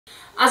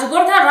आज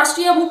गोर्खा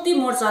राष्ट्रिय मुक्ति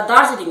मोर्चा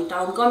दार्जिलिङ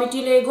टाउन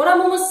कमिटीले गोरा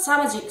मोहम्मद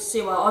सामाजिक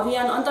सेवा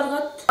अभियान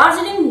अन्तर्गत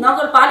दार्जिलिङ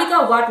नगरपालिका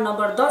वार्ड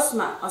नम्बर 10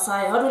 मा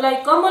असहायहरूलाई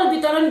कम्बल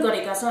वितरण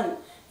गरेका छन्।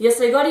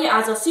 यसैगरी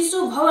आज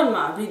शिशु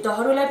भवनमा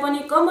वृद्धहरूलाई पनि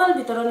कम्बल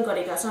वितरण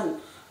गरेका छन्।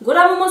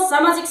 गोरा मोहम्मद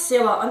सामाजिक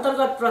सेवा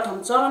अन्तर्गत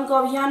प्रथम चरणको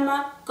अभियानमा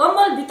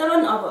कम्बल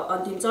वितरण अब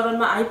अन्तिम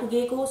चरणमा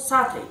आइपुगेको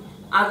साथै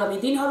आगामी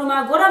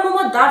दिनहरूमा गोरा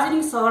मोहम्मद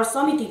दार्जिलिङ शहर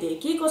समितिले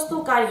के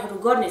कस्तो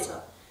कार्यहरू गर्नेछ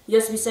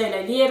यस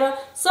विषयलाई लिएर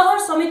शहर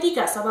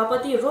समितिका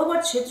सभापति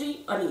रोबर्ट छेत्री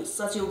अनि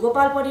सचिव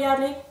गोपाल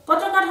परियारले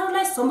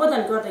पत्रकारहरूलाई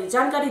सम्बोधन गर्दै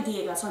जानकारी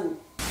दिएका छन्।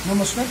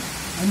 नमस्कार,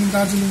 हामी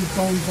दार्जिलिङ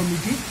टाउन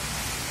कमिटी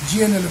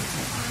जीएनएलएफ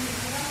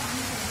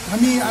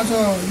हामी आज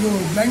यो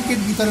ब्ल्याङ्केट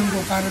वितरणको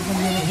कार्यक्रम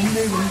लिएर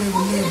घुम्दै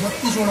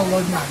 32वटा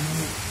वार्डमा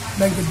हामीले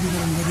ब्ल्याङ्केट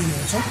वितरण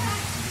गरिरहेछौँ।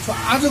 सो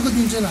आजको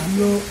दिन चाहिँ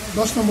हाम्रो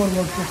 10 नम्बर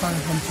वार्डको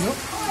कार्यक्रम थियो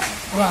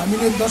र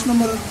हामीले 10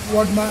 नम्बर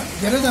वार्डमा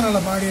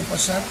धेरैजनालाई बाँडे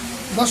पश्चात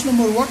 10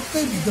 नम्बर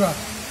वार्डकै भित्र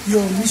यो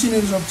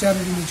मिसनरीज अफ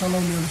च्यारिटीले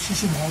चलाउने एउटा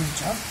शिशु भवन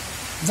छ,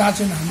 जहाँ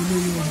चाहिँ हामीले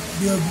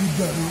यो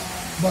वृद्धहरू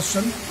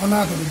बस्छन्,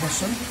 अनाथहरू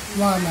बस्छन्।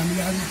 उहाँहरूलाई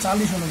हामीले आज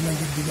 40वटा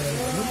ब्ल्याङ्केट वितरण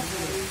गर्यौँ।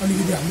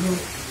 अलिकति हाम्रो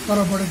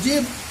तर्फबाट जे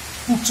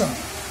पुग्छ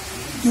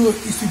त्यो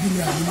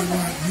स्थितिले हामीले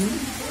उहाँ दियौँ।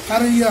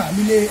 कारण यो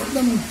हामीले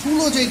एकदम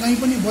ठुलो चाहिँ कहीँ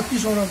पनि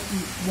 32वटा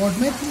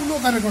वार्डमै ठुलो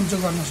कार्यक्रम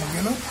चाहिँ गर्न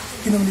सकेनौँ,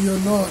 किनभने यो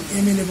न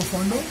एमएलएको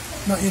फन्ड हो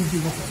न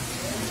एमपीको फन्ड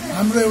हो।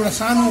 हाम्रो एउटा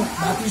सानो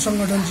भातृ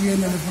सङ्गठन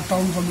जीएनएलएफको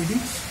टाउन कमिटी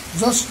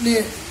जसले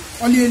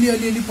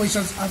अलिअलि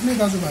पैसा आफ्नै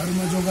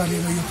दाजुभाइहरूमा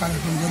जोगालेर यो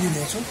कार्यक्रम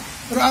गरिरहेछौँ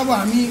र अब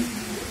हामी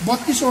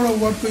 32वटा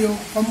वार्डको यो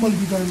कम्बल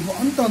वितरणको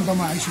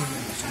अन्तमा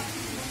आइसकेका छौँ।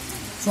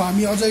 सो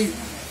हामी अझै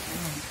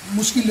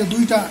मुस्किलले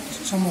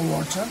 2टासम्म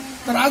वार्ड छ,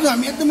 तर आज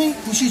हामी एकदमै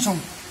खुसी छौँ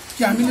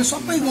कि हामीले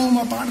सबै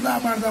गाउँमा बाँड्दा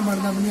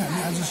पनि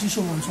हामी आज शिशु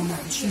भवन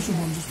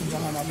जस्तो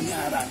जग्गामा पनि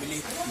आएर हामीले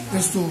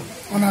यस्तो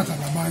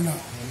अनाथहरूलाई बाँड्न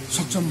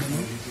सक्छौँ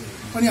भन्यो।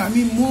 अनि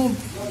हामी म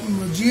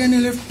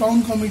जीएनएलएफ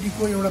टाउन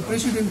कमिटीको एउटा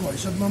प्रेसिडेन्टको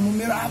हैसियतमा म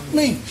मेरो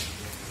आफ्नै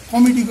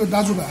कमिटीको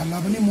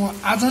दाजुभाइहरूलाई पनि म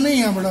आज नै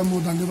यहाँबाट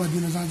म धन्यवाद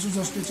दिन चाहन्छु,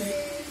 जसले चाहिँ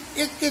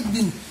एक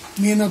दिन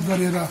मेहनत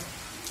गरेर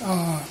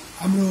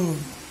हाम्रो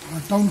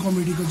town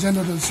कमिटीको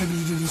general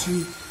secretary Shri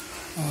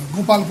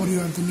Gopal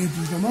परिवारको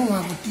नेतृत्वमा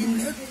उहाँको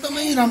टिमले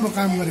एकदमै राम्रो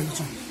काम गरेको छ।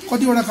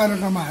 कतिवटा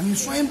कार्यक्रममा हामी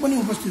स्वयं पनि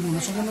उपस्थित हुन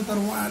सकेनौँ, तर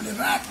उहाँहरूले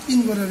रात दिन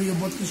गरेर यो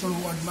 32वटा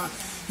वार्डमा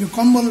यो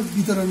कम्बल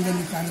वितरण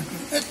गर्ने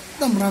कार्यक्रम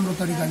एकदम राम्रो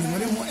तरिकाले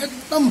गरे। म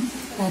एकदम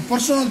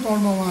पर्सनल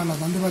तौरमा उहाँलाई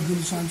धन्यवाद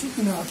दिन चाहन्छु,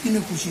 किन अति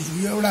नै खुसी छु।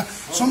 यो एउटा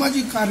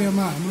सामाजिक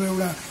कार्यमा हाम्रो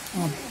एउटा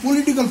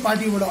पोलिटिकल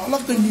पार्टीबाट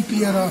अलग्गै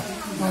निक्लिएर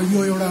यो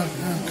एउटा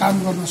काम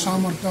गर्न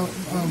सामर्थ्य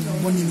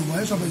बनिनु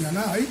भयो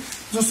सबैजना है।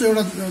 जस्तो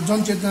एउटा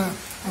जनचेतना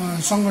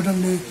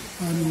सङ्गठनले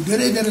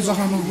धेरै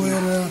जग्गामा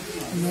गएर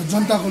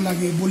जनताको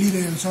लागि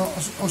बोलिरहेको छ,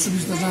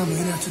 असुविधा जहाँ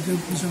भइरहेको छ त्यो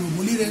विषयमा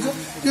बोलिरहेछ।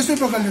 त्यस्तै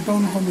प्रकारले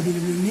टाउन कमिटीले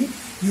पनि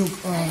यो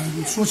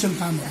सोसियल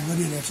कामहरू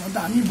गरिरहेछ। अन्त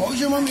हामी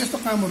भविष्यमा पनि यस्तो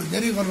कामहरू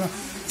धेरै गर्न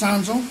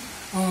चाहन्छौँ।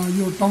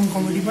 यो टाउन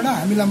कमिटीबाट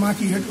हामीलाई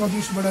माथि हेड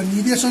अफिसबाट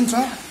निर्देशन छ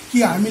कि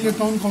हामीले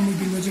टाउन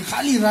कमिटीले चाहिँ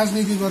खालि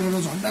राजनीति गरेर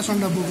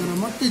झन्डा बोकेर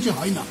मात्रै चाहिँ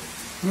होइन,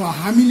 र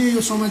हामीले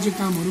यो सामाजिक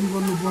कामहरू पनि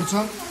गर्नुपर्छ।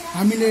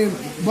 हामीले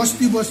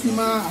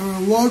बस्तीमा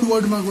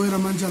वार्डमा गएर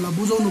मान्छेहरूलाई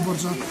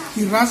बुझाउनुपर्छ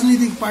कि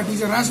राजनीतिक पार्टी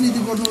चाहिँ राजनीति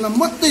गर्नुलाई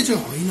मात्रै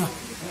चाहिँ होइन,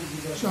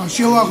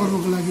 सेवा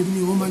गर्नुको लागि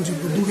पनि हो,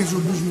 मान्छेको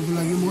दुखेसुख बुझ्नुको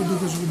लागि म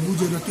दुखेसुख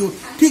बुझेर त्यो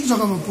ठिक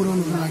जग्गामा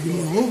पुर्याउनुको लागि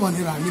पनि हो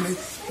भनेर हामीलाई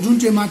जुन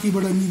चाहिँ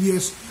माथिबाट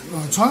निर्देश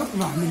छ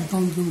र हामीले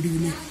टाउन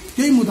कमिटीले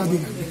त्यही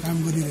मुताबिक हामीले काम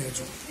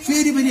गरिरहेछौँ।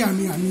 फेरि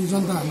हामी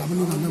जनताहरूलाई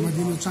पनि धन्यवाद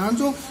दिन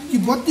चाहन्छौँ कि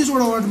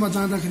 32वटा वार्डमा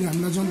जाँदाखेरि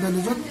हामीलाई जनताले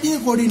जति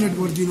कोअर्डिनेट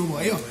गरिदिनु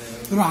भयो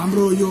र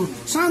हाम्रो यो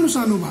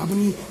सानो भए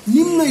पनि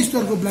निम्न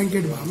स्तरको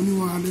ब्ल्याङ्केट भए पनि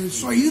उहाँहरूले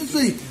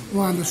सहितै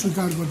उहाँहरूले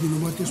स्वीकार गरिदिनु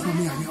भयो। त्यसमा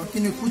पनि हामी अति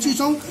नै खुसी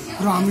छौँ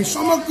र हामी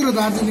समग्र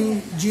दार्जिलिङ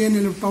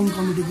जीएनएलएफ टाउन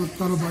कमिटीको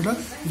तर्फबाट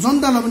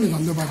जनतालाई पनि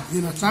धन्यवाद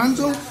दिन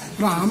चाहन्छौँ।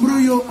 र हाम्रो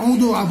यो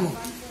आउँदो अब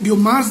यो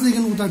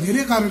मार्चदेखि उता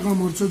धेरै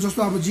कार्यक्रमहरू छ,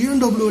 जस्तो अब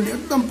जीएनडब्ल्यूले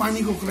एकदम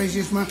पानीको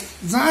क्राइसिसमा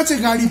जहाँ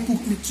चाहिँ गाडी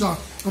पुग्छ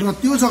र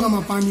त्यो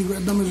जग्गामा पानीको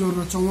एकदमै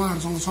जरुरत छ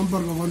उहाँहरूसँग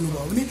सम्पर्क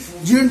गर्नुभयो भने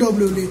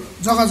जीएनडब्ल्यूले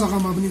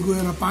जग्गामा पनि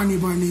गएर पानी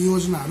बाँड्ने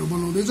योजनाहरू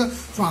बनाउँदैछ।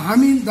 सो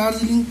हामी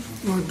दार्जिलिङ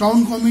टाउन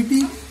कमिटी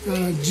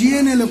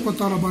जीएनएलएफको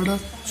तर्फबाट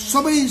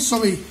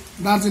सबै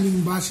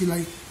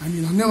दार्जिलिङवासीलाई हामी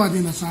धन्यवाद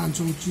दिन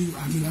चाहन्छौँ कि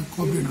हामीलाई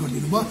कोअपरेट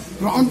गरिदिनु भयो।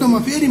 र अन्तमा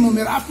फेरि म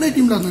मेरो आफ्नै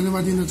टिमलाई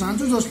धन्यवाद दिन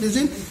चाहन्छु, जसले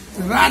चाहिँ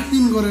रात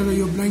दिन गरेर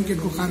यो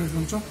ब्ल्याङ्केटको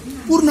कार्यक्रम छ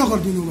पूर्ण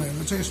गरिदिनु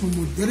भएको छ। यसमा म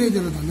धेरै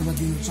धन्यवाद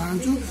दिन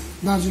चाहन्छु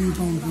दार्जिलिङ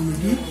टाउन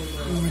कमिटी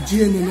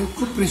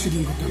जीएनएलएफको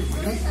प्रेसिडेन्टको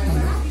तर्फबाट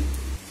धन्यवाद।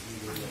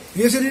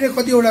 यसरी नै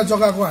कतिवटा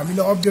जग्गाको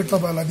हामीले अपडेट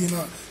तपाईँहरूलाई दिन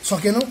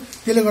सकेनौँ,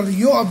 त्यसले गर्दा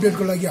यो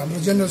अपडेटको लागि हाम्रो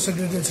जेनरल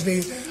सेक्रेटरी श्री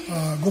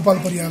गोपाल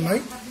परियारलाई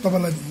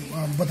तपाईँलाई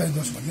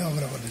बताइदिनुहोस् भन्ने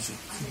आग्रह गर्दैछु।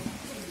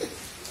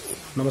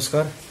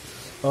 नमस्कार,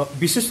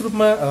 विशेष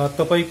रूपमा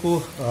तपाईँको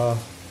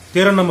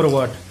 13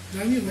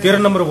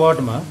 नम्बर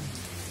वार्डमा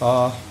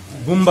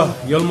गुम्बा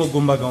यल्मो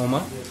गुम्बा गाउँमा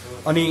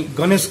अनि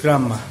गणेश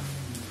ग्राममा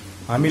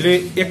हामीले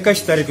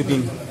 21 तारिकको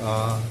दिन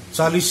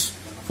 40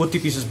 40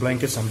 पिसेस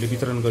ब्ल्याङ्केट्स हामीले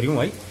वितरण गर्यौं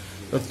है।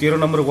 र 13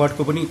 नम्बर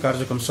वार्डको पनि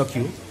कार्यक्रम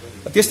सकियो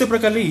त्यस्तै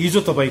प्रकारले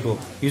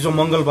हिजो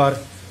मंगलबार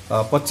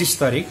 25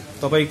 तारिक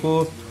तपाईको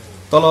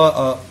तल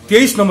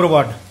 23 नम्बर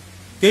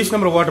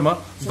वार्डमा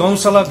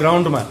गौशाला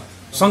ग्राउन्डमा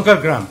शंकर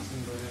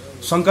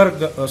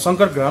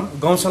ग्राम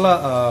गौशाला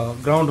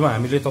ग्राउन्डमा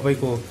हामीले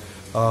तपाईको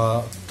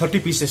 30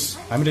 पिसेस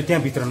हामीले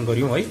त्यहाँ वितरण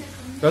गर्यौं है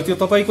र त्यो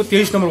तपाईको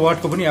 23 नम्बर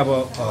वार्डको पनि अब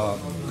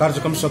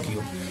कार्यक्रम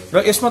सकियो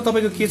र यसमा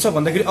तपाईको के छ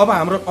भन्दाखेरि अब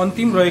हाम्रो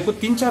अन्तिम रहेको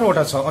 3-4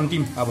 वटा छ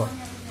अन्तिम अब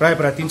प्राय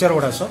 3-4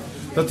 वटा छ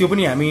र त्यो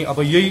पनि हामी अब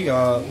यही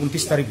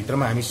 29 तारिक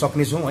भित्रमा हामी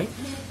सक्ने छौं है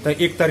त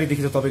 1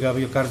 तारिकदेखि त तपाईको अब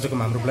यो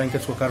कार्यक्रम हाम्रो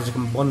ब्ल्याङ्केट्सको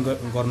कार्यक्रम बन्द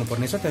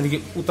गर्नुपर्ने छ त्यहाँदेखि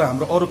उता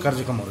हाम्रो अरु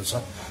कार्यक्रमहरु छ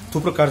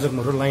थुप्रो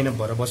कार्यक्रमहरु लाइन अप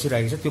भएर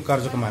बसिरहेको छ त्यो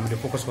कार्यक्रममा हामीले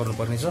फोकस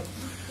गर्नुपर्ने छ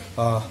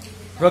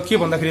र के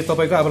भन्दाखेरि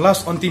तपाईको अब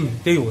लास्ट अन्तिम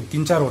त्यही हो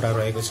 3-4 वटा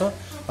रहेको छ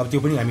अब त्यो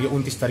पनि हामी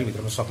 29 तारिक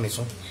भित्रमा सक्ने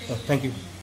छौं थ्यांक यू